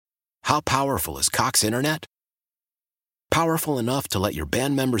How powerful is Cox Internet? Powerful enough to let your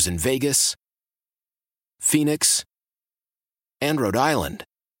band members in Vegas, Phoenix, and Rhode Island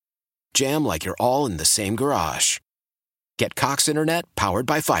jam like you're all in the same garage. Get Cox Internet powered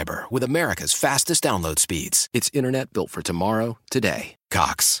by fiber with America's fastest download speeds. It's internet built for tomorrow, today.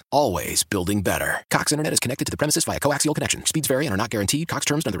 Cox, always building better. Cox Internet is connected to the premises via coaxial connection. Speeds vary and are not guaranteed. Cox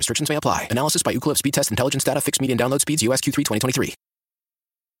terms and other restrictions may apply. Analysis by Ookla Speed Test Intelligence Data. Fixed median download speeds. US Q3 2023.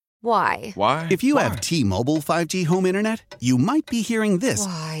 Why? Why? If you have T-Mobile 5G home internet, you might be hearing this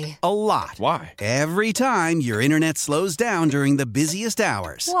Why? a lot. Why? Every time your internet slows down during the busiest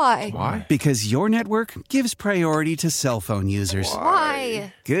hours. Why? Why? Because your network gives priority to cell phone users.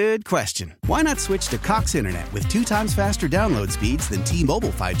 Why? Good question. Why not switch to Cox Internet with 2 times faster download speeds than T-Mobile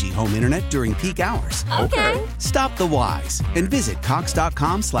 5G home internet during peak hours? Okay. Stop the whys and visit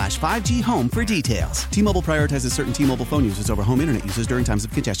cox.com/5G home for details. T-Mobile prioritizes certain T-Mobile phone users over home internet users during times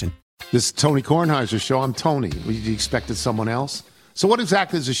of congestion. This is Tony Kornheiser's show. I'm Tony. You expected someone else? So what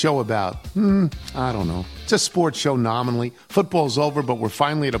exactly is the show about? I don't know. It's a sports show nominally. Football's over, but we're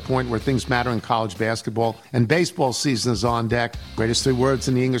finally at a point where things matter in college basketball, and baseball season is on deck. Greatest 3 words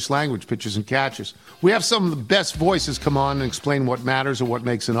in the English language, pitchers and catchers. We have some of the best voices come on and explain what matters or what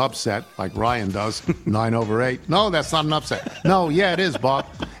makes an upset, like Ryan does, 9/8. No, that's not an upset. No, yeah, it is, Bob.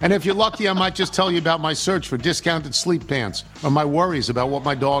 And if you're lucky, I might just tell you about my search for discounted sleep pants or my worries about what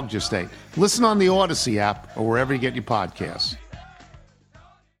my dog just ate. Listen on the Odyssey app or wherever you get your podcasts.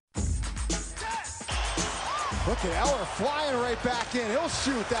 Look at Eller flying right back in. He'll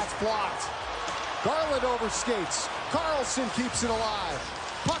shoot. That's blocked. Garland overskates. Carlson keeps it alive.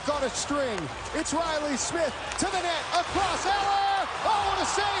 Puck on a string. It's Riley Smith to the net. Across Eller. Oh, what a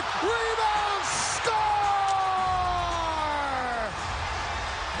save. Rebound. Score!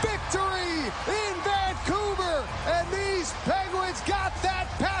 Victory in Vancouver. And these Penguins got that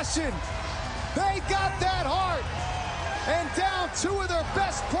passion. They got that heart. And down 2 of their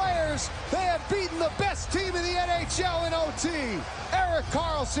best players, they have beaten the best team in the NHL in OT. Erik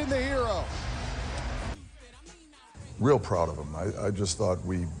Karlsson, the hero. Real proud of him. I just thought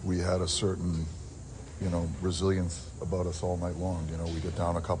we had a certain, resilience about us all night long. We get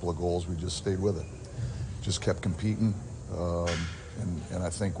down a couple of goals, we just stayed with it. Just kept competing, and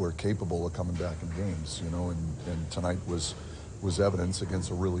I think we're capable of coming back in games, and tonight was evidence against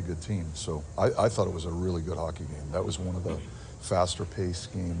a really good team. So I thought it was a really good hockey game. That was one of the faster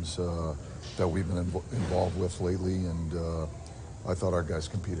paced games that we've been involved with lately, and I thought our guys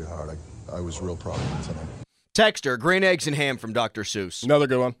competed hard. I was real proud of them tonight. Texter, green eggs and ham from Dr. Seuss. Another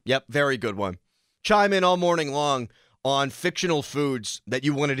good one. Yep, very good one. Chime in all morning long on fictional foods that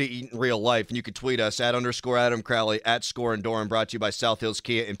you wanted to eat in real life, and you can tweet us at _Adam Crowley, at Score and Dorin, brought to you by South Hills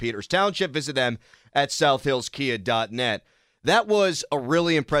Kia in Peters Township. Visit them at southhillskia.net. That was a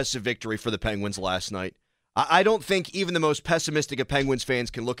really impressive victory for the Penguins last night. I don't think even the most pessimistic of Penguins fans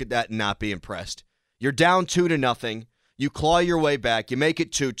can look at that and not be impressed. You're down 2-0. You claw your way back. You make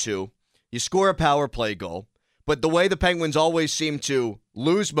it 2-2. You score a power play goal. But the way the Penguins always seem to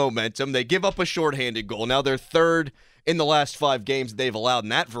lose momentum, they give up a shorthanded goal. Now they're third in the last 5 games that they've allowed in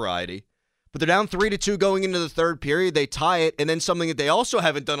that variety. But they're down 3-2 going into the third period. They tie it, and then something that they also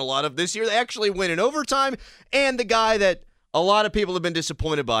haven't done a lot of this year, they actually win in overtime. And the guy that a lot of people have been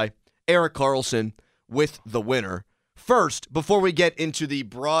disappointed by, Erik Karlsson, with the winner. First, before we get into the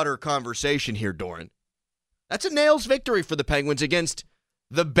broader conversation here, Dorin, that's a nails victory for the Penguins against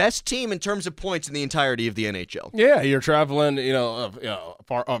the best team in terms of points in the entirety of the NHL. Yeah, you're traveling,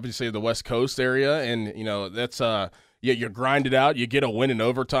 far, obviously the West Coast area, and that's you grind it out. You get a win in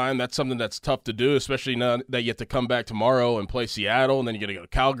overtime. That's something that's tough to do, especially now that you have to come back tomorrow and play Seattle, and then you got to go to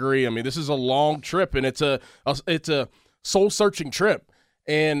Calgary. I mean, this is a long trip, and it's a soul-searching trip.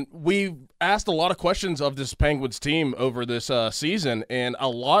 And we've asked a lot of questions of this Penguins team over this season, and a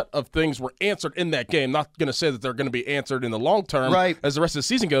lot of things were answered in that game. Not going to say that they're going to be answered in the long term as the rest of the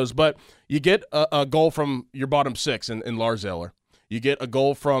season goes, but you get a goal from your bottom 6 in Lars Eller. You get a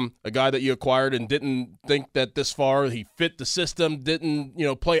goal from a guy that you acquired and didn't think that this far he fit the system,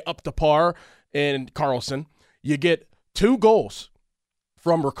 didn't play up to par in Karlsson. You get 2 goals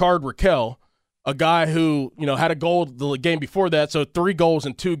from Rickard Rakell, a guy who, had a goal the game before that, so 3 goals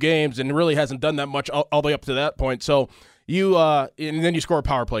in 2 games and really hasn't done that much all the way up to that point. So you and then you score a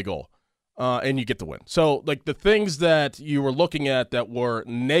power play goal, and you get the win. So, the things that you were looking at that were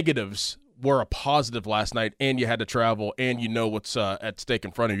negatives were a positive last night, and you had to travel, and what's at stake in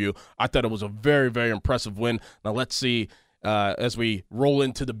front of you. I thought it was a very, very impressive win. Now let's see, as we roll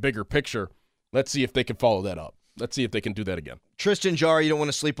into the bigger picture, let's see if they can follow that up. Let's see if they can do that again. Tristan Jarry, you don't want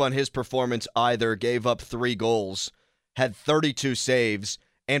to sleep on his performance either. Gave up 3 goals, had 32 saves,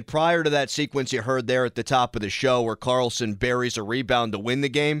 And prior to that sequence you heard there at the top of the show where Carlson buries a rebound to win the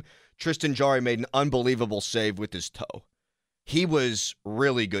game, Tristan Jarry made an unbelievable save with his toe. He was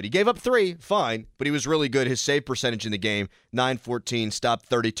really good. He gave up 3, fine, but he was really good. His save percentage in the game, 9-14, stopped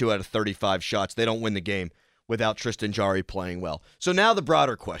 32 out of 35 shots. They don't win the game without Tristan Jarry playing well. So now the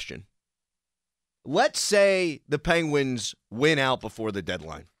broader question. Let's say the Penguins win out before the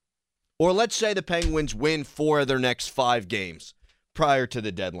deadline. Or let's say the Penguins win 4 of their next 5 games prior to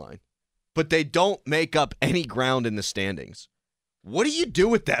the deadline. But they don't make up any ground in the standings. What do you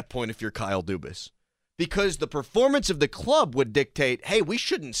do at that point if you're Kyle Dubas? Because the performance of the club would dictate, hey, we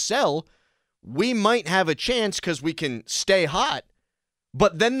shouldn't sell. We might have a chance because we can stay hot.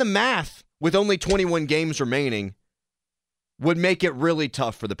 But then the math, with only 21 games remaining, would make it really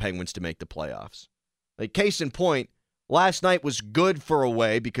tough for the Penguins to make the playoffs. Like, case in point, last night was good for a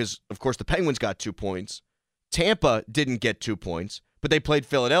way because, of course, the Penguins got 2 points. Tampa didn't get 2 points, but they played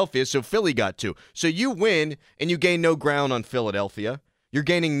Philadelphia, so Philly got 2. So you win, and you gain no ground on Philadelphia. You're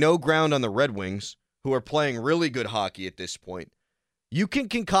gaining no ground on the Red Wings, who are playing really good hockey at this point. You can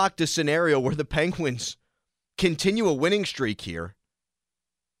concoct a scenario where the Penguins continue a winning streak here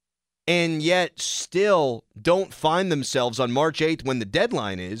and yet still don't find themselves on March 8th when the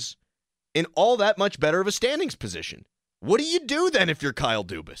deadline is in all that much better of a standings position. What do you do then if you're Kyle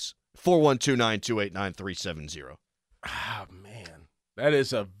Dubas? 412-928-9370. Ah, man. That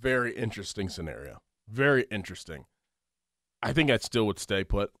is a very interesting scenario. Very interesting. I think I still would stay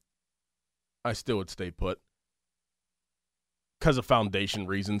put. Because of foundation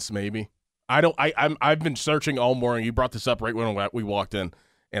reasons, maybe. I've been searching all morning. You brought this up right when we walked in,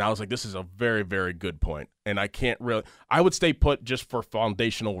 and I was like, this is a very, very good point. And I would stay put just for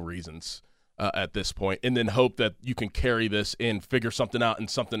foundational reasons at this point, and then hope that you can carry this in, figure something out, and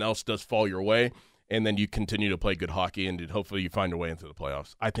something else does fall your way, and then you continue to play good hockey, and hopefully you find your way into the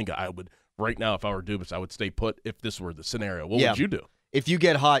playoffs. I think I would, right now, if I were Dubas, I would stay put if this were the scenario. What would you do? If you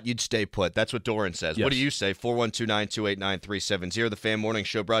get hot, you'd stay put. That's what Dorin says. Yes. What do you say? 412-928-9370. The Fan Morning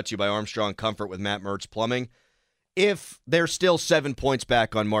Show brought to you by Armstrong Comfort with Matt Mertz Plumbing. If they're still 7 points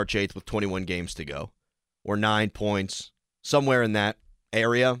back on March 8th with 21 games to go, or 9 points, somewhere in that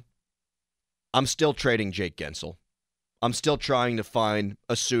area, I'm still trading Jake Guentzel. I'm still trying to find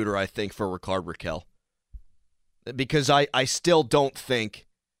a suitor, I think, for Rickard Rakell. Because I still don't think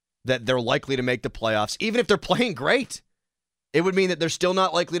that they're likely to make the playoffs, even if they're playing great. It would mean that they're still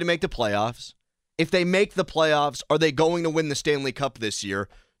not likely to make the playoffs. If they make the playoffs, are they going to win the Stanley Cup this year?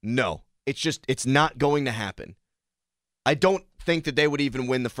 No. It's not going to happen. I don't think that they would even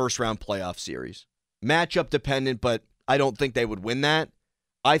win the first-round playoff series. Matchup dependent, but I don't think they would win that.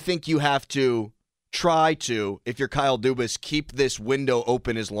 I think you have to try to, if you're Kyle Dubas, keep this window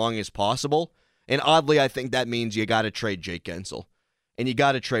open as long as possible. And oddly, I think that means you got to trade Jake Guentzel. And you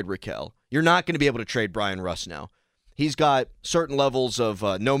got to trade Rakell. You're not going to be able to trade Brian Rust now. He's got certain levels of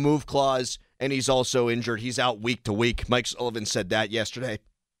no-move clause, and he's also injured. He's out week to week. Mike Sullivan said that yesterday.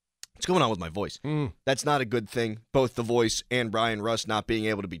 What's going on with my voice? That's not a good thing, both the voice and Brian Rust not being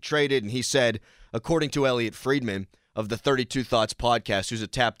able to be traded. And he said, according to Elliot Friedman of the 32 Thoughts podcast, who's a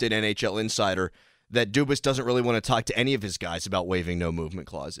tapped-in NHL insider, that Dubas doesn't really want to talk to any of his guys about waiving no-movement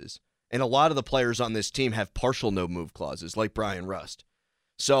clauses. And a lot of the players on this team have partial no-move clauses, like Brian Rust.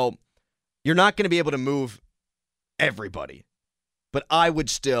 So you're not going to be able to move everybody. But I would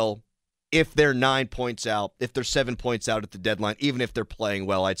still, if they're 9 points out, if they're 7 points out at the deadline, even if they're playing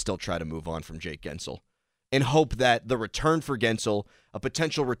well, I'd still try to move on from Jake Guentzel and hope that the return for Guentzel, a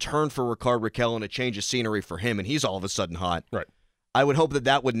potential return for Rickard Rakell, and a change of scenery for him, and he's all of a sudden hot. Right. I would hope that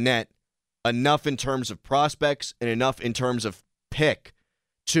that would net enough in terms of prospects and enough in terms of pick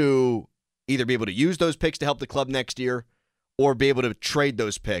to either be able to use those picks to help the club next year or be able to trade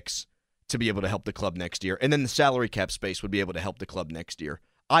those picks to be able to help the club next year. And then the salary cap space would be able to help the club next year.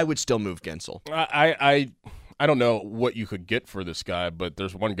 I would still move Guentzel. I don't know what you could get for this guy, but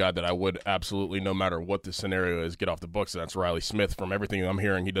there's one guy that I would absolutely, no matter what the scenario is, get off the books, and that's Riley Smith. From everything I'm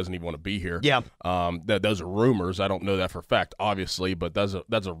hearing, he doesn't even want to be here. Yeah. Those are rumors. I don't know that for a fact, obviously, but that's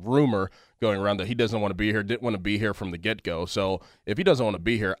a rumor going around that he doesn't want to be here, didn't want to be here from the get-go. So if he doesn't want to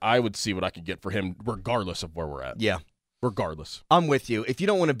be here, I would see what I could get for him regardless of where we're at. Yeah. Regardless. I'm with you. If you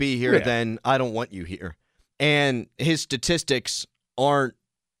don't want to be here, then I don't want you here. And his statistics aren't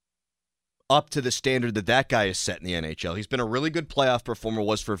up to the standard that guy is set in the NHL. He's been a really good playoff performer,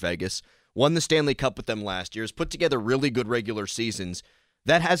 was for Vegas, won the Stanley Cup with them last year, has put together really good regular seasons.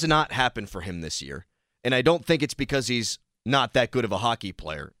 That has not happened for him this year. And I don't think it's because he's not that good of a hockey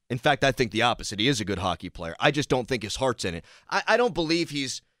player. In fact, I think the opposite. He is a good hockey player. I just don't think his heart's in it. I don't believe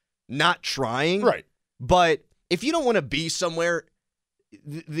he's not trying. Right. But if you don't want to be somewhere,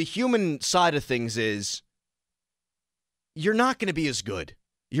 the human side of things is you're not going to be as good.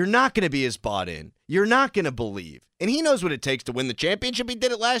 You're not going to be as bought in. You're not going to believe. And he knows what it takes to win the championship. He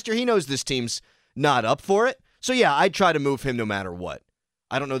did it last year. He knows this team's not up for it. So, yeah, I'd try to move him no matter what.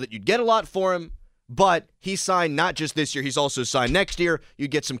 I don't know that you'd get a lot for him, but he signed not just this year. He's also signed next year.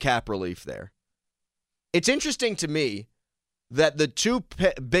 You'd get some cap relief there. It's interesting to me that the two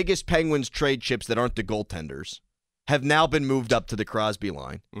biggest Penguins trade chips that aren't the goaltenders have now been moved up to the Crosby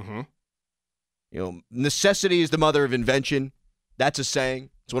line. Mm-hmm. You know, necessity is the mother of invention. That's a saying.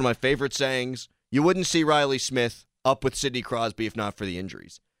 It's one of my favorite sayings. You wouldn't see Riley Smith up with Sidney Crosby if not for the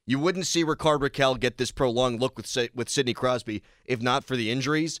injuries. You wouldn't see Ricard Raquel get this prolonged look with Sidney Crosby if not for the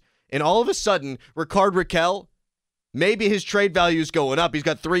injuries. And all of a sudden, Ricard Raquel, maybe his trade value is going up. He's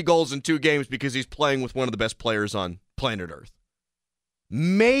got 3 goals in 2 games because he's playing with one of the best players on planet Earth.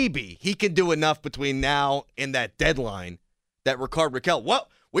 Maybe he can do enough between now and that deadline that Ricard Raquel, well,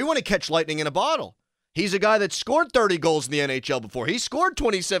 we want to catch lightning in a bottle. He's a guy that scored 30 goals in the NHL before. He scored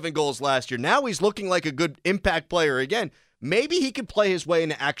 27 goals last year. Now he's looking like a good impact player again. Maybe he could play his way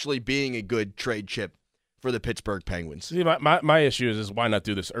into actually being a good trade chip for the Pittsburgh Penguins. See, my issue is why not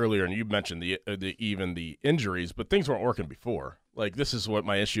do this earlier? And you mentioned even the injuries, but things weren't working before. Like, this is what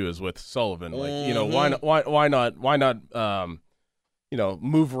my issue is with Sullivan. Like, you know, why not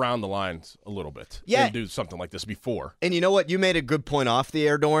move around the lines a little bit and do something like this before. And you know what? You made a good point off the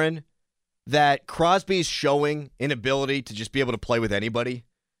air, Dorin, that Crosby's showing inability to just be able to play with anybody.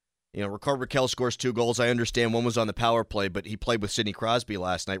 You know, Ricard Raquel scores 2 goals. I understand one was on the power play, but he played with Sidney Crosby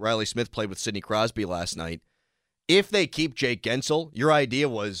last night. Riley Smith played with Sidney Crosby last night. If they keep Jake Guentzel, your idea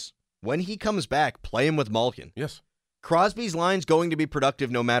was when he comes back, play him with Malkin. Yes. Crosby's line's going to be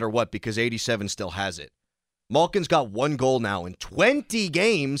productive no matter what because 87 still has it. Malkin's got 1 goal now in 20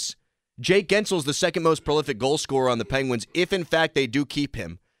 games. Jake Guentzel's the second most prolific goal scorer on the Penguins if, in fact, they do keep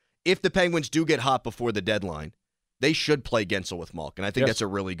him. If the Penguins do get hot before the deadline, they should play Guentzel with Malkin. I think that's a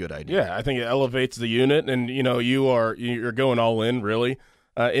really good idea. Yeah, I think it elevates the unit, and you know you're going all in really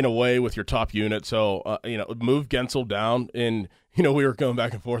in a way with your top unit. So move Guentzel down, and we were going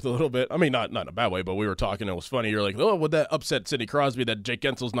back and forth a little bit. I mean, not in a bad way, but we were talking. It was funny. You're like, oh, would that upset Sidney Crosby that Jake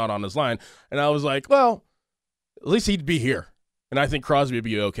Guentzel's not on his line? And I was like, well, at least he'd be here. And I think Crosby would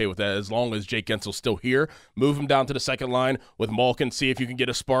be okay with that as long as Jake Guentzel's still here. Move him down to the second line with Malkin, see if you can get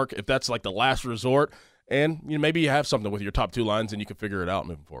a spark, if that's like the last resort. And maybe you have something with your top 2 lines and you can figure it out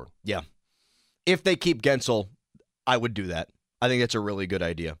moving forward. Yeah. If they keep Guentzel, I would do that. I think that's a really good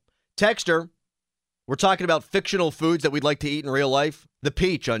idea. Texter, we're talking about fictional foods that we'd like to eat in real life. The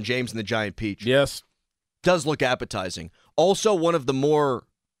peach on James and the Giant Peach. Yes. Does look appetizing. Also one of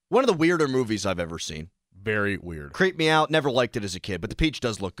the weirder movies I've ever seen. Very weird. Creeped me out. Never liked it as a kid, but the peach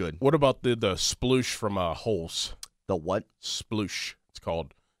does look good. What about the sploosh from Holes? The what? Sploosh, it's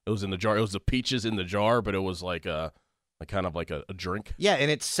called. It was in the jar. It was the peaches in the jar, but it was like a drink. Yeah,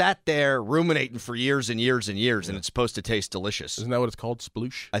 and it sat there ruminating for years and years and years, and it's supposed to taste delicious. Isn't that what it's called,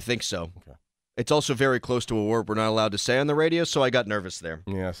 sploosh? I think so. Okay. It's also very close to a word we're not allowed to say on the radio, so I got nervous there.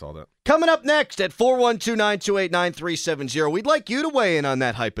 Yeah, I saw that. Coming up next at 412-928-9370, we'd like you to weigh in on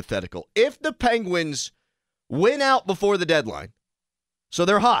that hypothetical. If the Penguins win out before the deadline, so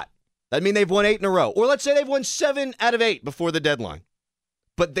they're hot, that means they've won 8 in a row, or let's say they've won 7 out of 8 before the deadline,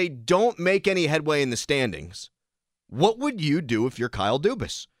 but they don't make any headway in the standings, what would you do if you're Kyle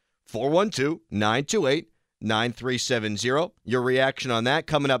Dubas? 412-928-9370. Your reaction on that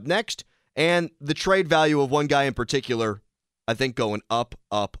coming up next. And the trade value of one guy in particular, I think going up,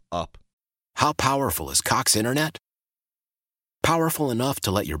 up, up. How powerful is Cox Internet? Powerful enough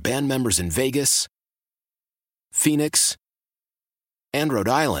to let your band members in Vegas, Phoenix, and Rhode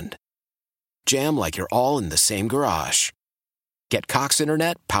Island jam like you're all in the same garage. Get Cox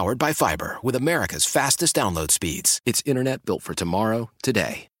Internet powered by fiber with America's fastest download speeds. It's internet built for tomorrow,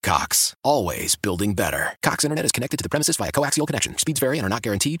 today. Cox, always building better. Cox Internet is connected to the premises via coaxial connection. Speeds vary and are not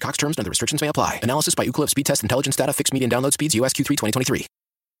guaranteed. Cox terms and other restrictions may apply. Analysis by Ookla Speed Test Intelligence Data. Fixed median download speeds. US Q3 2023.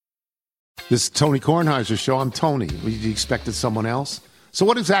 This is Tony Kornheiser's show. I'm Tony. You expected someone else? So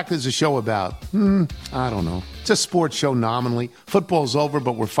what exactly is the show about? I don't know. It's a sports show nominally. Football's over,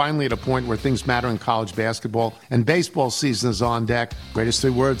 but we're finally at a point where things matter in college basketball, and baseball season is on deck. Greatest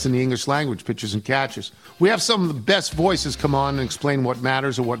 3 words in the English language, pitchers and catchers. We have some of the best voices come on and explain what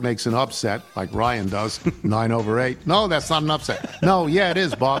matters or what makes an upset, like Ryan does, 9/8. No, that's not an upset. No, yeah, it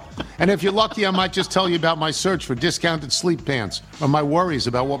is, Bob. And if you're lucky, I might just tell you about my search for discounted sleep pants or my worries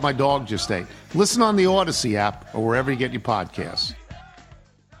about what my dog just ate. Listen on the Odyssey app or wherever you get your podcasts.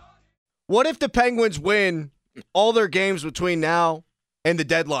 What if the Penguins win all their games between now and the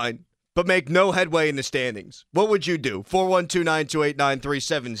deadline, but make no headway in the standings. What would you do?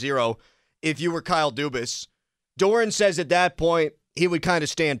 412-928-9370 if you were Kyle Dubas. Dorin says at that point he would kind of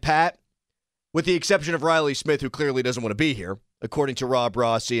stand pat, with the exception of Riley Smith, who clearly doesn't want to be here, according to Rob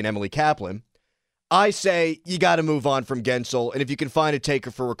Rossi and Emily Kaplan. I say you got to move on from Guentzel, and if you can find a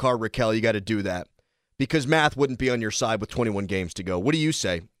taker for Ricard Raquel, you got to do that, because math wouldn't be on your side with 21 games to go. What do you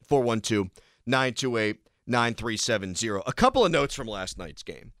say? 412-928-9370. A couple of notes from last night's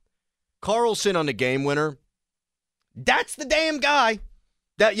game. Carlson on the game winner. That's the damn guy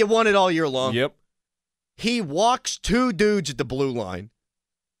that you wanted all year long. Yep. He walks two dudes at the blue line.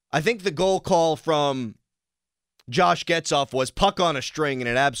 I think the goal call from Josh Getzoff was puck on a string, and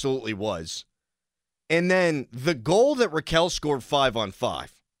it absolutely was. And then the goal that Raquel scored 5-on-5.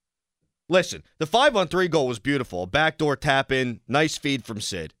 Listen, the 5-on-3 goal was beautiful. Backdoor tap in, nice feed from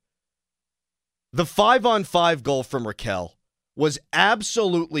Sid. The 5-on-5 goal from Raquel was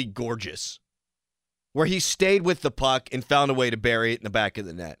absolutely gorgeous, where he stayed with the puck and found a way to bury it in the back of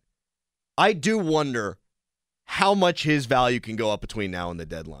the net. I do wonder how much his value can go up between now and the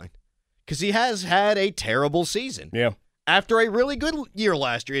deadline, because he has had a terrible season. Yeah. After a really good year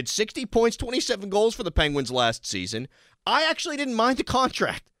last year, he had 60 points, 27 goals for the Penguins last season. I actually didn't mind the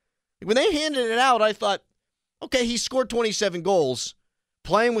contract. When they handed it out, I thought, okay, he scored 27 goals,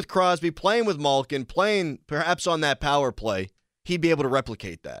 playing with Crosby, playing with Malkin, playing perhaps on that power play. He'd be able to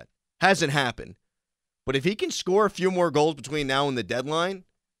replicate that. Hasn't happened. But if he can score a few more goals between now and the deadline,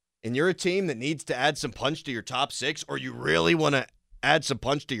 and you're a team that needs to add some punch to your top six, or you really want to add some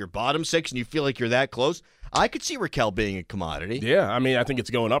punch to your bottom six and you feel like you're that close, I could see Raquel being a commodity. Yeah, I mean, I think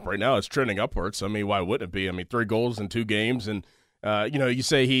it's going up right now. It's trending upwards. I mean, why wouldn't it be? I mean, 3 goals in 2 games, and you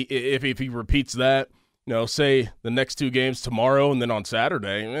say if he repeats that, say the next 2 games tomorrow and then on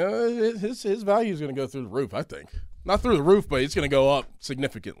Saturday, his value is going to go through the roof, I think. Not through the roof, but it's going to go up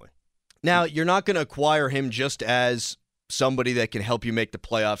significantly. Now, you're not going to acquire him just as somebody that can help you make the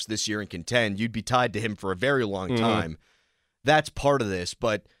playoffs this year and contend. You'd be tied to him for a very long time. That's part of this,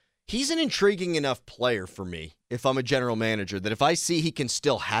 but he's an intriguing enough player for me, if I'm a general manager, that if I see he can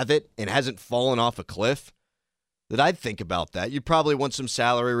still have it and hasn't fallen off a cliff, that I'd think about that. You'd probably want some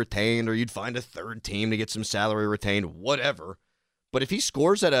salary retained, or you'd find a third team to get some salary retained, whatever. But if he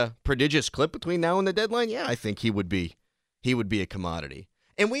scores at a prodigious clip between now and the deadline, yeah, I think he would be a commodity.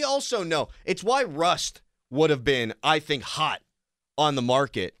 And we also know it's why Rust would have been, I think, hot on the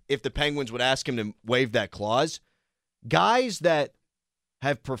market if the Penguins would ask him to waive that clause. Guys that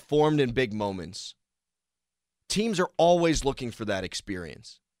have performed in big moments, teams are always looking for that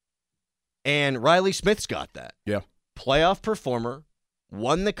experience. And Riley Smith's got that. Yeah. Playoff performer,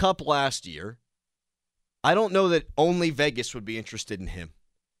 won the cup last year. I don't know that only Vegas would be interested in him.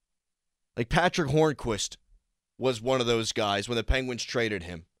 Like Patrick Hornquist was one of those guys when the Penguins traded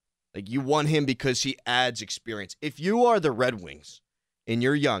him. Like, you want him because he adds experience. If you are the Red Wings and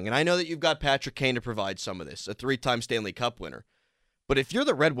you're young, and I know that you've got Patrick Kane to provide some of this, a 3-time Stanley Cup winner, but if you're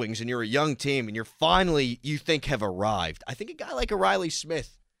the Red Wings and you're a young team and you're finally, you think, have arrived, I think a guy like a Riley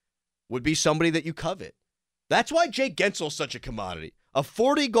Smith would be somebody that you covet. That's why Jake Guentzel is such a commodity. A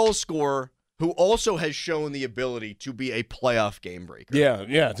 40-goal scorer who also has shown the ability to be a playoff game breaker.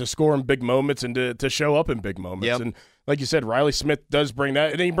 Yeah, to score in big moments and to show up in big moments. Yep. And like you said, Riley Smith does bring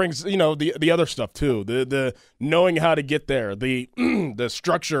that, and he brings the other stuff too. The knowing how to get there, the the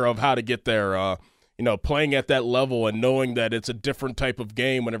structure of how to get there. Playing at that level and knowing that it's a different type of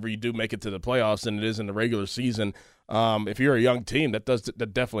game whenever you do make it to the playoffs than it is in the regular season. If you're a young team, that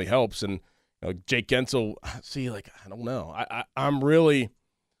definitely helps. And Jake Guentzel, I don't know.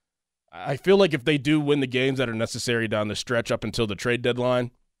 I feel like if they do win the games that are necessary down the stretch up until the trade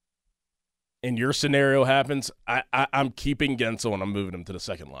deadline, and your scenario happens, I'm keeping Guentzel and I'm moving him to the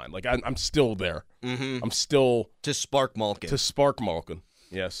second line. Like, I'm still there. Mm-hmm. I'm still to spark Malkin.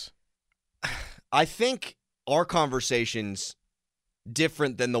 Yes. I think our conversation's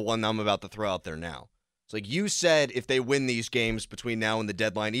different than the one I'm about to throw out there now. It's like you said, if they win these games between now and the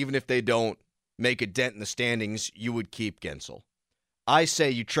deadline, even if they don't make a dent in the standings, you would keep Guentzel. I say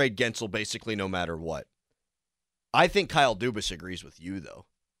you trade Guentzel basically no matter what. I think Kyle Dubas agrees with you, though.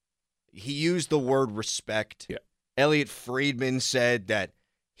 He used the word respect. Yeah. Elliot Friedman said that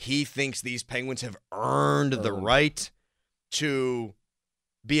he thinks these Penguins have earned the right to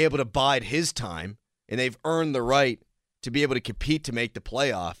be able to bide his time, and they've earned the right to be able to compete to make the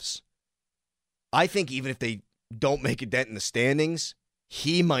playoffs. I think even if they don't make a dent in the standings,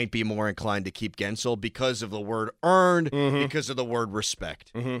 he might be more inclined to keep Guentzel because of the word earned, because of the word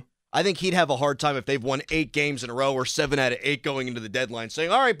respect. Mm-hmm. I think he'd have a hard time if they've won 8 games in a row or 7 out of 8 going into the deadline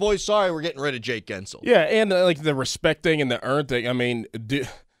saying, all right, boys, sorry, we're getting rid of Jake Guentzel. Yeah, and like the respect thing and the earned thing, I mean,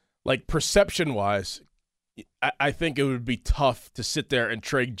 like perception-wise, I think it would be tough to sit there and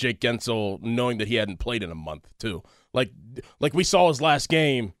trade Jake Guentzel knowing that he hadn't played in a month, too. Like we saw his last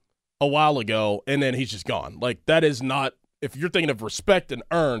game a while ago, and then he's just gone. Like, that is not – if you're thinking of respect and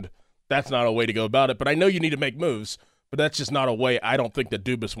earned, that's not a way to go about it. But I know you need to make moves, but that's just not a way I don't think that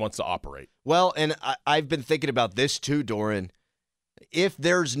Dubas wants to operate. Well, and I've been thinking about this too, Dorin. If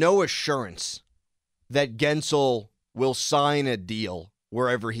there's no assurance that Guentzel will sign a deal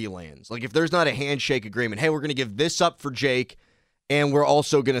wherever he lands, like if there's not a handshake agreement, hey, we're going to give this up for Jake, and we're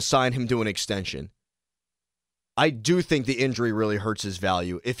also going to sign him to an extension, I do think the injury really hurts his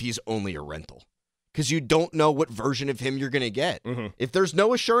value if he's only a rental, because you don't know what version of him you're going to get. Mm-hmm. If there's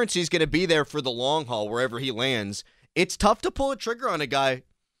no assurance he's going to be there for the long haul wherever he lands, it's tough to pull a trigger on a guy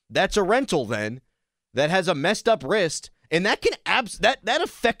that's a rental then, that has a messed up wrist, and that can that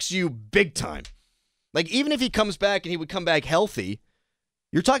affects you big time. Like, even if he comes back and he would come back healthy,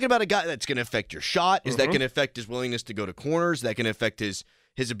 you're talking about a guy that's going to affect your shot. Is that going to affect his willingness to go to corners? Is that going to affect his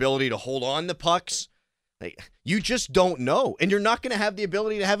ability to hold on to pucks? Like, you just don't know, and you're not going to have the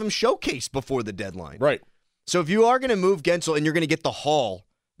ability to have him showcase before the deadline. Right. So if you are going to move Guentzel and you're going to get the haul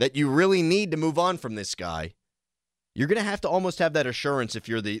that you really need to move on from this guy, you're going to have to almost have that assurance if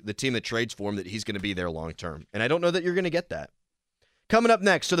you're the team that trades for him that he's going to be there long term. And I don't know that you're going to get that. Coming up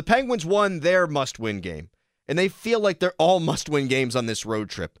next, so the Penguins won their must-win game, and they feel like they're all must-win games on this road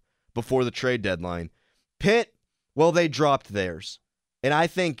trip before the trade deadline. Pitt, well, they dropped theirs. And I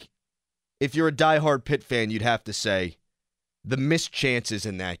think if you're a diehard Pitt fan, you'd have to say the missed chances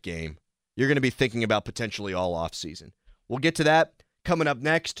in that game, you're going to be thinking about potentially all offseason. We'll get to that coming up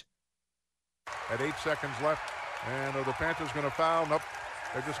next. At 8 seconds left, and are the Panthers going to foul? Nope.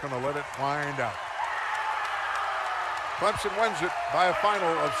 They're just going to let it wind out. Clemson wins it by a final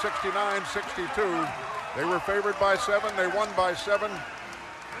of 69-62. They were favored by 7. They won by 7.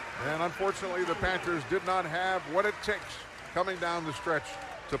 And unfortunately, the Panthers did not have what it takes coming down the stretch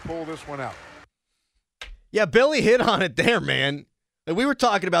to pull this one out. Yeah, Billy hit on it there, man. And we were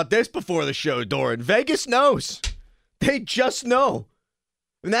talking about this before the show, Dorin. Vegas knows. They just know.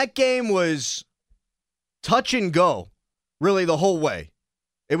 And that game was touch and go, really, the whole way.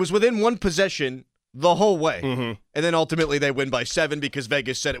 It was within one possession the whole way. Mm-hmm. And then ultimately they win by 7 because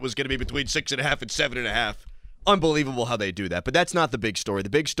Vegas said it was going to be between 6.5 and 7.5. Unbelievable how they do that. But that's not the big story. The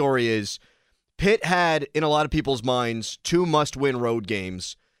big story is Pitt had, in a lot of people's minds, 2 must-win road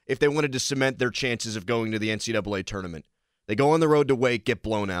games if they wanted to cement their chances of going to the NCAA tournament. They go on the road to Wake, get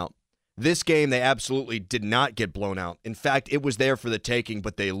blown out. This game, they absolutely did not get blown out. In fact, it was there for the taking,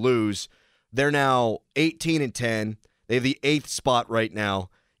 but they lose. They're now 18-10. They have the 8th spot right now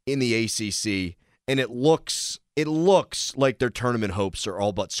in the ACC, and it looks like their tournament hopes are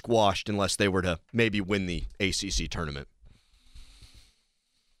all but squashed unless they were to maybe win the ACC tournament.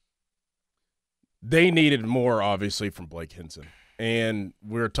 They needed more, obviously, from Blake Hinson. And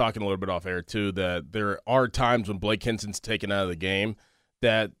we were talking a little bit off air, too, that there are times when Blake Hinson's taken out of the game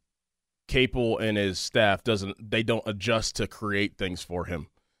that Capel and his staff don't adjust to create things for him.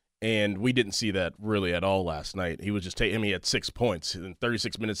 And we didn't see that really at all last night. He was just he had 6 points in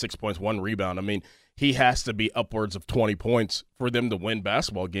 36 minutes, 6 points, 1 rebound. I mean, he has to be upwards of 20 points for them to win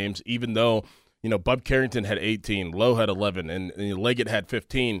basketball games, even though, Bub Carrington had 18, Lowe had 11, and Leggett had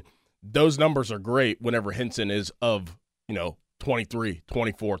 15. Those numbers are great whenever Hinson is of, 23,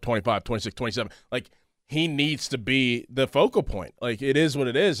 24, 25, 26, 27. Like, he needs to be the focal point. Like, it is what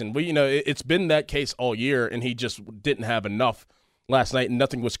it is. And it's been that case all year, and he just didn't have enough last night, and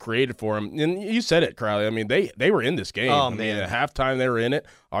nothing was created for him. And you said it, Crowley. I mean, they were in this game. Oh, I mean, at halftime, they were in it.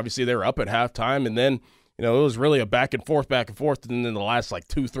 Obviously, they were up at halftime, and then, it was really a back and forth, and then in the last,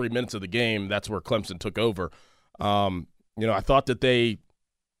 2-3 minutes of the game, that's where Clemson took over. I thought that they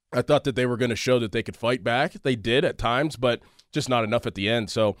were going to show that they could fight back. They did at times, but just not enough at the end.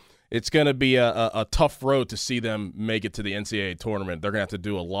 So it's going to be a tough road to see them make it to the NCAA tournament. They're going to have to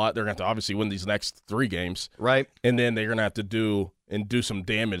do a lot. They're going to have to obviously win these next 3 games. Right. And then they're going to have to do some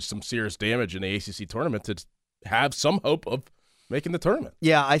damage, some serious damage in the ACC tournament to have some hope of making the tournament.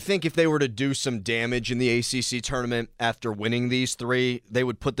 Yeah, I think if they were to do some damage in the ACC tournament after winning these 3, they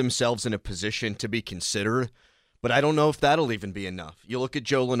would put themselves in a position to be considered. But I don't know if that'll even be enough. You look at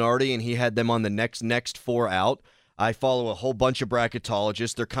Joe Lunardi, and he had them on the next 4 out. I follow a whole bunch of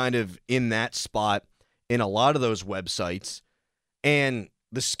bracketologists. They're kind of in that spot in a lot of those websites. And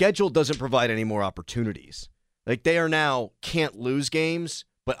the schedule doesn't provide any more opportunities. Like, they are now can't lose games,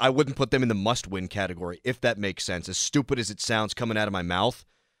 but I wouldn't put them in the must-win category, if that makes sense. As stupid as it sounds coming out of my mouth,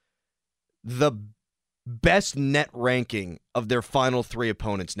 the best net ranking of their final 3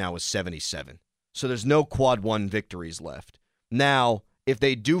 opponents now is 77. So there's no quad 1 victories left. Now, if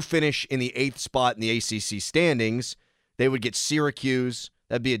they do finish in the 8th spot in the ACC standings, they would get Syracuse.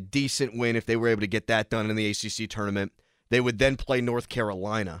 That'd be a decent win if they were able to get that done in the ACC tournament. They would then play North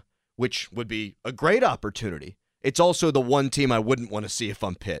Carolina, which would be a great opportunity. It's also the one team I wouldn't want to see if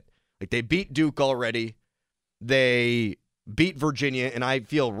I'm Pitt. Like, they beat Duke already. They beat Virginia, and I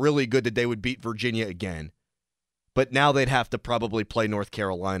feel really good that they would beat Virginia again. But now they'd have to probably play North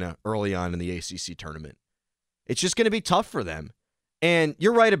Carolina early on in the ACC tournament. It's just going to be tough for them. And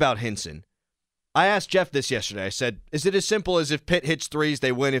you're right about Hinson. I asked Jeff this yesterday. I said, is it as simple as if Pitt hits threes,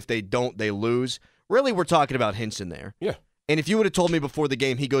 they win? If they don't, they lose? Really, we're talking about Hinson there. Yeah. And if you would have told me before the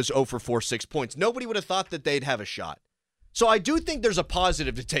game he goes 0 for 4, 6 points, nobody would have thought that they'd have a shot. So I do think there's a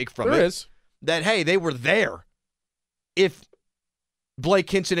positive to take from it. There is. That, hey, they were there. If Blake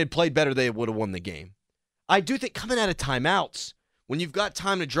Hinson had played better, they would have won the game. I do think coming out of timeouts, when you've got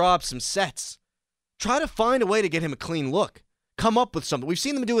time to draw up some sets, try to find a way to get him a clean look. Come up with something. We've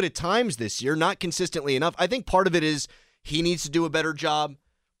seen them do it at times this year, not consistently enough. I think part of it is he needs to do a better job,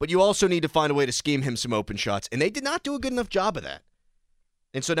 but you also need to find a way to scheme him some open shots, and they did not do a good enough job of that.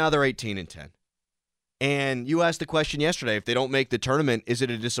 And so now they're 18-10. And you asked the question yesterday, if they don't make the tournament, is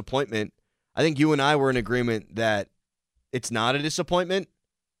it a disappointment? I think you and I were in agreement that it's not a disappointment.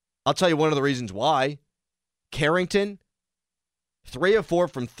 I'll tell you one of the reasons why. Carrington, 3 of 4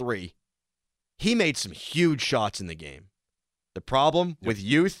 from 3. He made some huge shots in the game. The problem with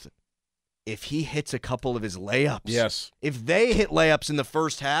youth, if he hits a couple of his layups. Yes. If they hit layups in the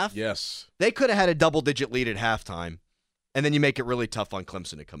first half. Yes. They could have had a double-digit lead at halftime, and then you make it really tough on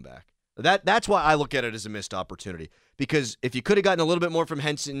Clemson to come back. That's why I look at it as a missed opportunity. Because if you could have gotten a little bit more from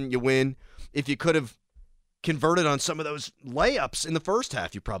Henson, you win. If you could have converted on some of those layups in the first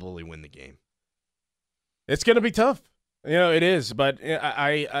half, you probably win the game. It's going to be tough. It is. But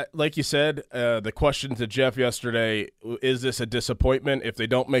I like you said, the question to Jeff yesterday, is this a disappointment if they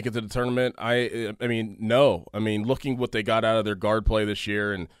don't make it to the tournament? I mean, no. I mean, looking what they got out of their guard play this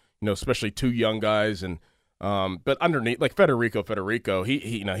year, and especially 2 young guys, and but underneath, like Federico,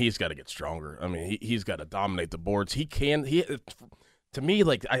 he's got to get stronger. I mean, he's got to dominate the boards. To me,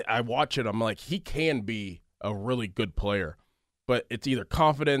 like I watch it, I'm like, he can be a really good player, but it's either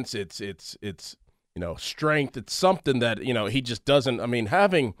confidence, it's strength. It's something that, he just doesn't. I mean,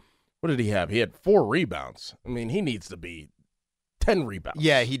 what did he have? He had 4 rebounds. I mean, he needs to be 10 rebounds.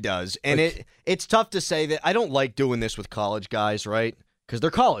 Yeah, he does. And it's tough to say that. I don't like doing this with college guys, right? Because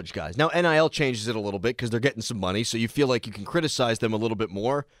they're college guys. Now, NIL changes it a little bit because they're getting some money, so you feel like you can criticize them a little bit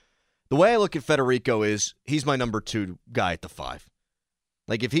more. The way I look at Federico is he's my number 2 guy at the 5.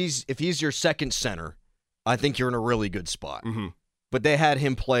 Like, if he's your second center, I think you're in a really good spot. Mm-hmm. But they had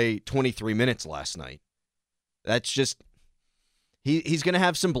him play 23 minutes last night. That's just he's going to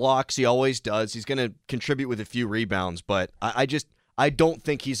have some blocks. He always does. He's going to contribute with a few rebounds. But I don't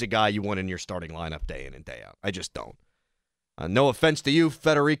think he's a guy you want in your starting lineup day in and day out. I just don't. No offense to you,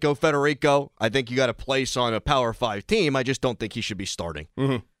 Federico. I think you got a place on a Power 5 team. I just don't think he should be starting.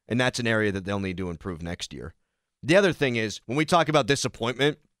 Mm-hmm. And that's an area that they'll need to improve next year. The other thing is, when we talk about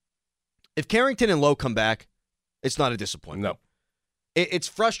disappointment, if Carrington and Lowe come back, it's not a disappointment. No. It's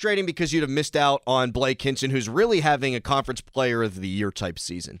frustrating because you'd have missed out on Blake Hinson, who's really having a Conference Player of the Year type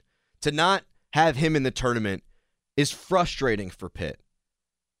season. To not have him in the tournament is frustrating for Pitt.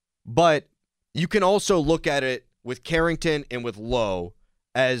 But you can also look at it with Carrington and with Lowe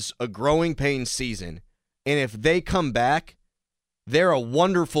as a growing pains season. And if they come back, they're a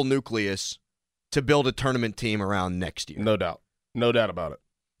wonderful nucleus to build a tournament team around next year. No doubt. No doubt about it.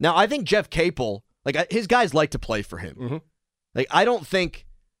 Now, I think Jeff Capel, his guys like to play for him. Mm-hmm.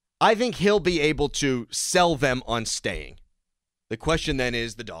 I think he'll be able to sell them on staying. The question then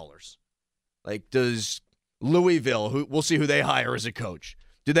is the dollars. Does Louisville, we'll see who they hire as a coach,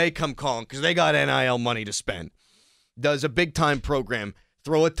 do they come calling because they got NIL money to spend? Does a big-time program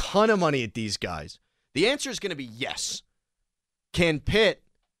throw a ton of money at these guys? The answer is going to be yes. Can Pitt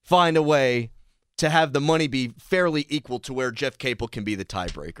find a way to have the money be fairly equal to where Jeff Capel can be the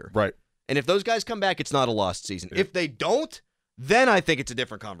tiebreaker? Right. And if those guys come back, it's not a lost season. Yeah. If they don't, then I think it's a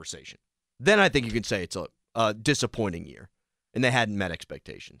different conversation. Then I think you can say it's a disappointing year, and they hadn't met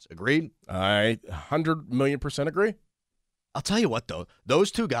expectations. Agreed? I 100,000,000% agree. I'll tell you what, though.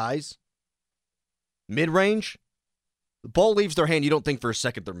 Those 2 guys, mid-range, the ball leaves their hand. You don't think for a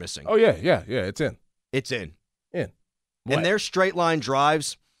second they're missing. Oh, yeah. It's in. It's in. In. And their straight-line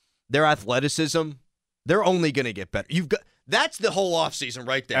drives, their athleticism, they're only going to get better. That's the whole offseason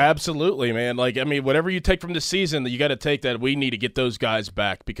right there. Absolutely, man. Whatever you take from the season, you got to take that. We need to get those guys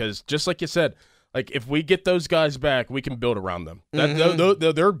back because just like you said, Like, if we get those guys back, we can build around them.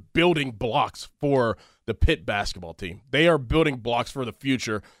 They're building blocks for the Pitt basketball team. They are building blocks for the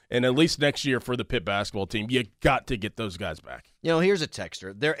future, and at least next year for the Pitt basketball team. You got to get those guys back. Here's a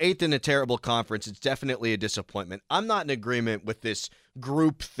texter. They're 8th in a terrible conference. It's definitely a disappointment. I'm not in agreement with this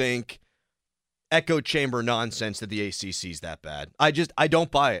groupthink, echo chamber nonsense that the ACC's that bad. I don't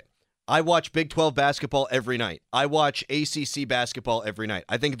buy it. I watch Big 12 basketball every night. I watch ACC basketball every night.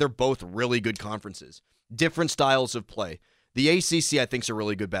 I think they're both really good conferences. Different styles of play. The ACC, I think, is a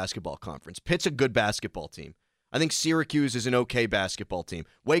really good basketball conference. Pitt's a good basketball team. I think Syracuse is an okay basketball team.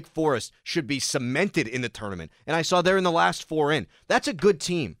 Wake Forest should be cemented in the tournament. And I saw they're in the last 4 in. That's a good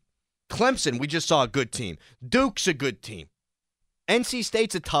team. Clemson, we just saw a good team. Duke's a good team. NC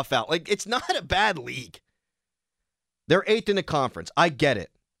State's a tough out. Like, it's not a bad league. They're 8th in the conference. I get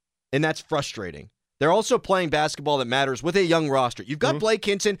it. And that's frustrating. They're also playing basketball that matters with a young roster. You've got Blake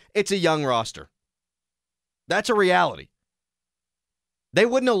Hinson. It's a young roster. That's a reality. They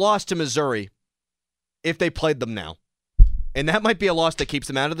wouldn't have lost to Missouri if they played them now. And that might be a loss that keeps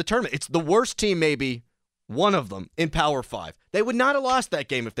them out of the tournament. It's the worst team, maybe, one of them, in Power 5. They would not have lost that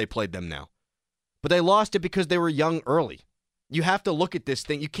game if they played them now. But they lost it because they were young early. You have to look at this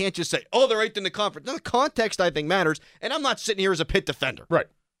thing. You can't just say, they're 8th in the conference. No, the context, I think, matters. And I'm not sitting here as a Pitt defender. Right.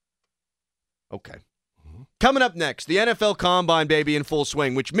 Okay. Coming up next, the NFL Combine, baby, in full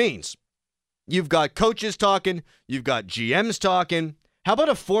swing, which means you've got coaches talking, you've got GMs talking. How about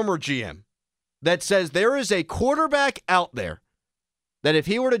a former GM that says there is a quarterback out there that if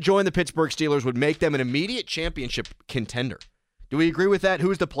he were to join the Pittsburgh Steelers would make them an immediate championship contender? Do we agree with that?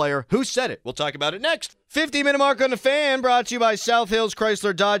 Who's the player? Who said it? We'll talk about it next. 50-minute mark on the Fan, brought to you by South Hills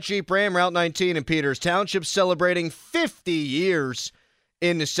Chrysler Dodge Jeep Ram, Route 19 in Peters Township, celebrating 50 years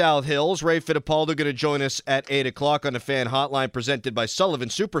in the South Hills. Ray Fittipaldo going to join us at 8 o'clock on the Fan Hotline, presented by Sullivan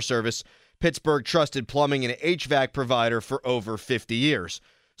Super Service, Pittsburgh trusted plumbing and HVAC provider for over 50 years.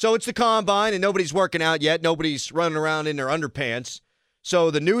 So it's the Combine, and nobody's working out yet. Nobody's running around in their underpants.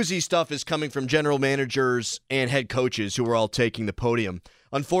 So the newsy stuff is coming from general managers and head coaches who are all taking the podium.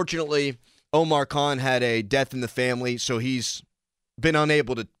 Unfortunately, Omar Khan had a death in the family, so he's been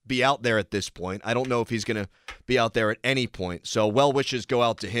unable to be out there at this point. I don't know if he's going to be out there at any point. So well wishes go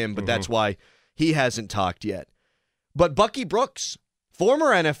out to him, but that's why he hasn't talked yet. But Bucky Brooks, former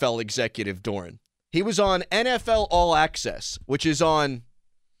NFL executive, Dorin, he was on NFL All Access, which is on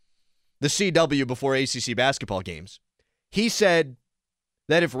the CW before ACC basketball games. He said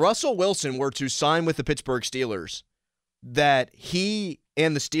that if Russell Wilson were to sign with the Pittsburgh Steelers, that he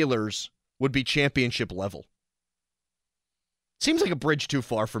and the Steelers would be championship level. Seems like a bridge too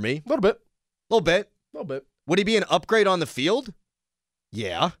far for me. A little bit. Little bit. Little bit. Would he be an upgrade on the field?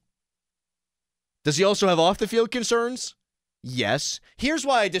 Yeah. Does he also have off-the-field concerns? Yes. Here's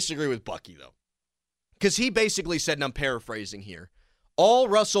why I disagree with Bucky, though. Because he basically said, and I'm paraphrasing here, all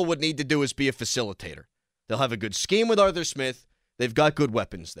Russell would need to do is be a facilitator. They'll have a good scheme with Arthur Smith. They've got good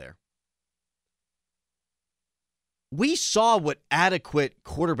weapons there. We saw what adequate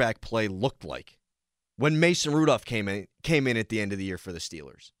quarterback play looked like when Mason Rudolph came in at the end of the year for the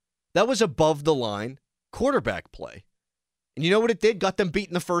Steelers. That was above the line quarterback play. And you know what it did? Got them beat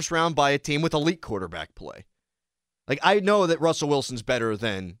in the first round by a team with elite quarterback play. Like, I know that Russell Wilson's better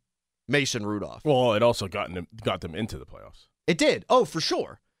than Mason Rudolph. Well, it also got them into the playoffs. It did. Oh, for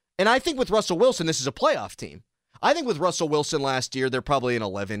sure. And I think with Russell Wilson, this is a playoff team. I think with Russell Wilson last year, they're probably an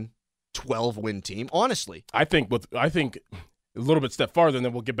 11, 12-win team, honestly. I think a little bit step farther, and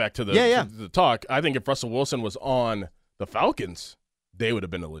then we'll get back to the talk. I think if Russell Wilson was on the Falcons, they would have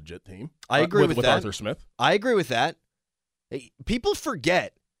been a legit team. I agree with that. Arthur Smith. I agree with that. People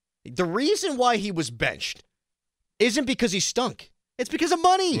forget the reason why he was benched isn't because he stunk. It's because of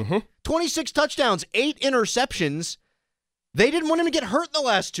money. 26 touchdowns, 8 interceptions. They didn't want him to get hurt in the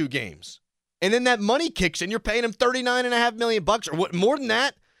last 2 games. And then that money kicks in. You're paying him $39.5 million or what, more than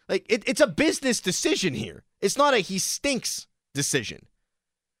that. Like, it's a business decision here. It's not a he stinks decision.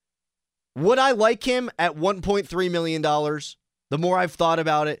 Would I like him at $1.3 million? The more I've thought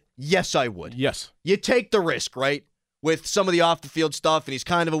about it, yes, I would. Yes. You take the risk, right? With some of the off-the-field stuff, and he's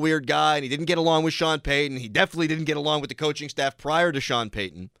kind of a weird guy, and he didn't get along with Sean Payton. He definitely didn't get along with the coaching staff prior to Sean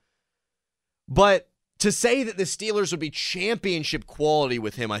Payton. But to say that the Steelers would be championship quality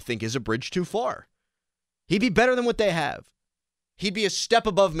with him, I think, is a bridge too far. He'd be better than what they have. He'd be a step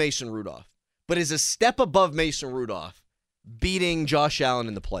above Mason Rudolph. But is a step above Mason Rudolph beating Josh Allen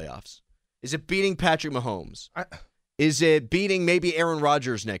in the playoffs? Is it beating Patrick Mahomes? Is it beating maybe Aaron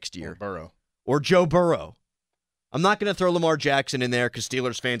Rodgers next year? Or Burrow. Or Joe Burrow? I'm not going to throw Lamar Jackson in there because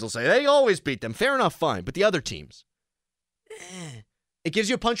Steelers fans will say, they always beat them. Fair enough, fine. But the other teams, It gives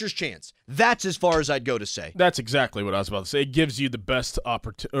you a puncher's chance. That's as far as I'd go to say. That's exactly what I was about to say. It gives you the best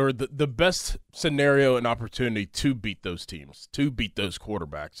the best scenario and opportunity to beat those teams, to beat those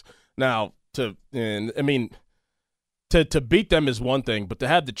quarterbacks. Now, to beat them is one thing, but to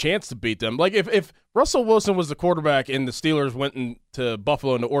have the chance to beat them, like if Russell Wilson was the quarterback and the Steelers went to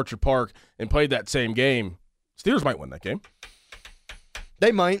Buffalo into Orchard Park and played that same game, Steelers might win that game.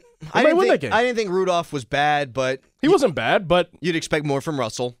 They might. I didn't think Rudolph was bad, but he wasn't bad, but you'd expect more from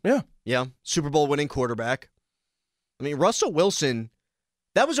Russell. Yeah. Super Bowl winning quarterback. I mean, Russell Wilson,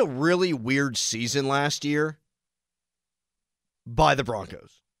 that was a really weird season last year by the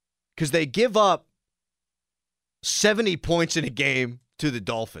Broncos because they give up 70 points in a game to the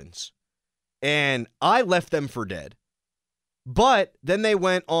Dolphins, and I left them for dead. But then they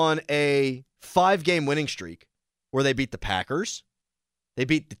went on a 5-game winning streak where they beat the Packers. They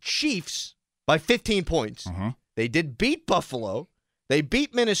beat the Chiefs by 15 points. They did beat Buffalo. They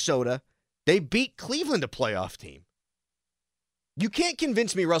beat Minnesota. They beat Cleveland, a playoff team. You can't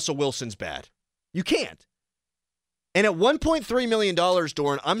convince me Russell Wilson's bad. You can't. And at $1.3 million,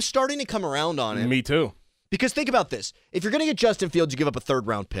 Dorin, I'm starting to come around on it. Me too. Because think about this. If you're going to get Justin Fields, you give up a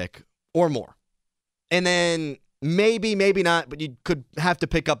 3rd-round pick or more. And then maybe not, but you could have to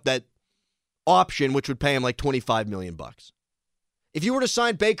pick up that option, which would pay him like $25 million. If you were to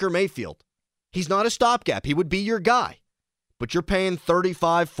sign Baker Mayfield, he's not a stopgap. He would be your guy. But you're paying $35,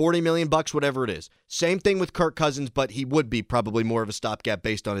 $40 million, whatever it is. Same thing with Kirk Cousins, but he would be probably more of a stopgap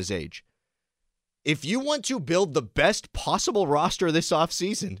based on his age. If you want to build the best possible roster this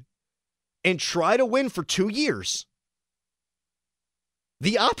offseason and try to win for 2 years,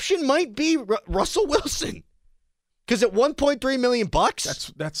 the option might be Russell Wilson. Because at $1.3 million,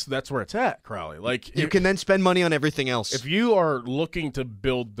 that's where it's at, Crowley. Like you can then spend money on everything else. If you are looking to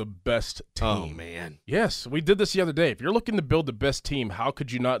build the best team, oh man, yes, we did this the other day. If you're looking to build the best team, how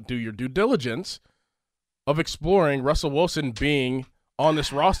could you not do your due diligence of exploring Russell Wilson being on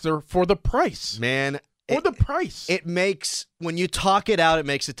this roster for the price? Man, the price. It makes, when you talk it out, it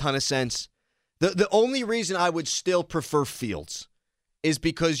makes a ton of sense. The only reason I would still prefer Fields is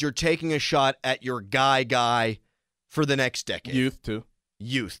because you're taking a shot at your guy for the next decade. Youth, too.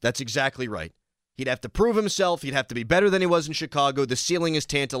 Youth. That's exactly right. He'd have to prove himself. He'd have to be better than he was in Chicago. The ceiling is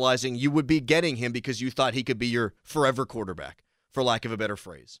tantalizing. You would be getting him because you thought he could be your forever quarterback, for lack of a better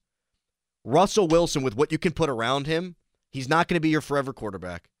phrase. Russell Wilson, with what you can put around him, he's not going to be your forever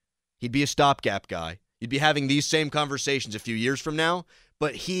quarterback. He'd be a stopgap guy. You'd be having these same conversations a few years from now,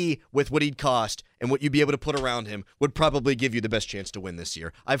 but he, with what he'd cost and what you'd be able to put around him, would probably give you the best chance to win this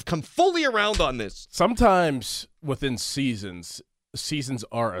year. I've come fully around on this. Sometimes within seasons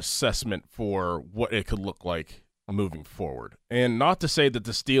are assessment for what it could look like moving forward. And not to say that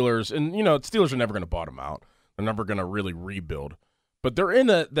the Steelers, and the Steelers are never going to bottom out. They're never going to really rebuild. But they're in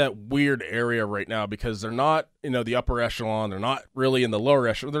that weird area right now because they're not, the upper echelon. They're not really in the lower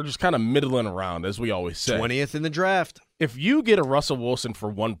echelon. They're just kind of middling around, as we always say. 20th in the draft. If you get a Russell Wilson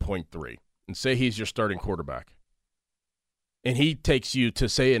for 1.3 and say he's your starting quarterback, and he takes you to,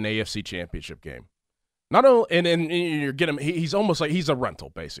 say, an AFC championship game, not only and you're getting him, he's almost like he's a rental,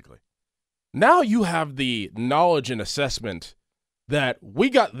 basically. Now you have the knowledge and assessment that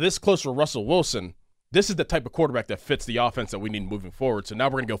we got this close for Russell Wilson. This is the type of quarterback that fits the offense that we need moving forward. So now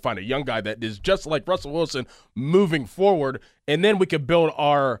we're going to go find a young guy that is just like Russell Wilson moving forward, and then we can build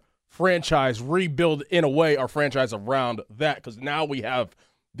our franchise, rebuild in a way our franchise around that because now we have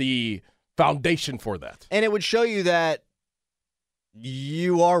the foundation for that. And it would show you that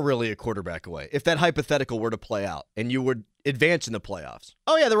you are really a quarterback away. If that hypothetical were to play out and you would advance in the playoffs.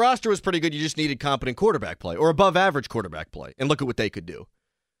 Oh, yeah, the roster was pretty good. You just needed competent quarterback play or above average quarterback play. And look at what they could do.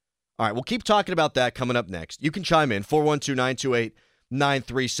 All right, we'll keep talking about that coming up next. You can chime in,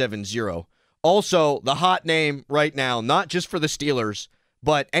 412-928-9370. Also, the hot name right now, not just for the Steelers,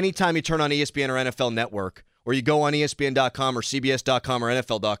 but anytime you turn on ESPN or NFL Network, or you go on ESPN.com or CBS.com or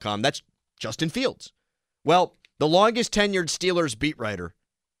NFL.com, that's Justin Fields. Well, the longest tenured Steelers beat writer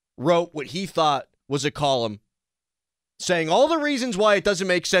wrote what he thought was a column saying all the reasons why it doesn't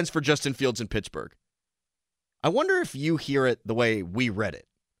make sense for Justin Fields in Pittsburgh. I wonder if you hear it the way we read it.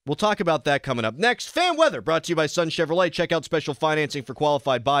 We'll talk about that coming up next. Fan Weather brought to you by Sun Chevrolet. Check out special financing for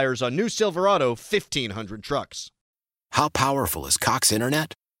qualified buyers on new Silverado 1500 trucks. How powerful is Cox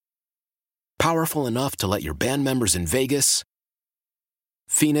Internet? Powerful enough to let your band members in Vegas,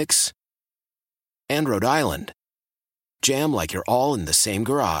 Phoenix, and Rhode Island jam like you're all in the same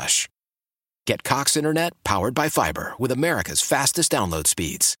garage. Get Cox Internet powered by fiber with America's fastest download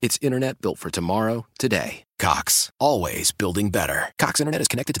speeds. It's internet built for tomorrow, today. Cox, always building better. Cox Internet is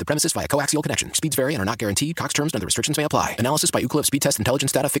connected to the premises via coaxial connection. Speeds vary and are not guaranteed. Cox terms and other restrictions may apply. Analysis by Ookla Speed Test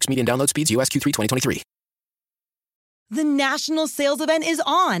Intelligence Data. Fixed median download speeds. US Q3 2023. The national sales event is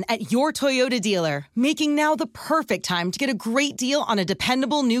on at your Toyota dealer, making now the perfect time to get a great deal on a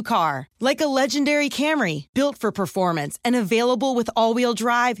dependable new car. Like a legendary Camry, built for performance and available with all-wheel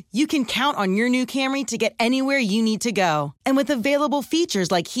drive, you can count on your new Camry to get anywhere you need to go. And with available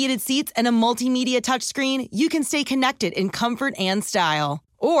features like heated seats and a multimedia touchscreen, you can stay connected in comfort and style.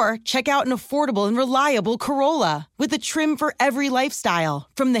 Or check out an affordable and reliable Corolla with a trim for every lifestyle.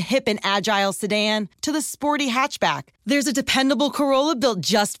 From the hip and agile sedan to the sporty hatchback, there's a dependable Corolla built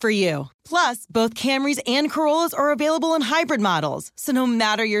just for you. Plus, both Camrys and Corollas are available in hybrid models, so no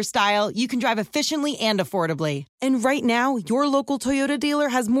matter your style, you can drive efficiently and affordably. And right now, your local Toyota dealer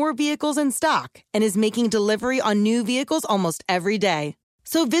has more vehicles in stock and is making delivery on new vehicles almost every day.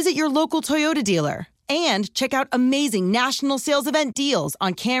 So visit your local Toyota dealer. And check out amazing national sales event deals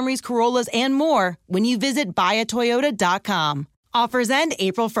on Camrys, Corollas, and more when you visit buyatoyota.com. Offers end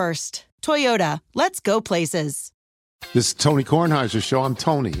April 1st. Toyota, let's go places. This is Tony Kornheiser's show. I'm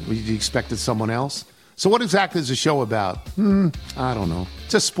Tony. You expected someone else? So what exactly is the show about? I don't know.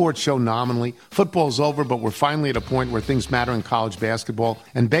 It's a sports show nominally. Football's over, but we're finally at a point where things matter in college basketball,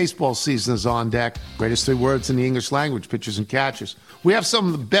 and baseball season is on deck. Greatest three words in the English language, pitchers and catchers. We have some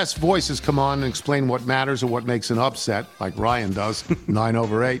of the best voices come on and explain what matters or what makes an upset, like Ryan does,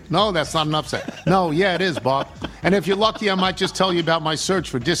 9/8. No, that's not an upset. No, yeah, it is, Bob. And if you're lucky, I might just tell you about my search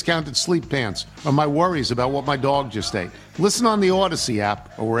for discounted sleep pants or my worries about what my dog just ate. Listen on the Odyssey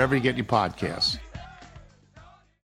app or wherever you get your podcasts.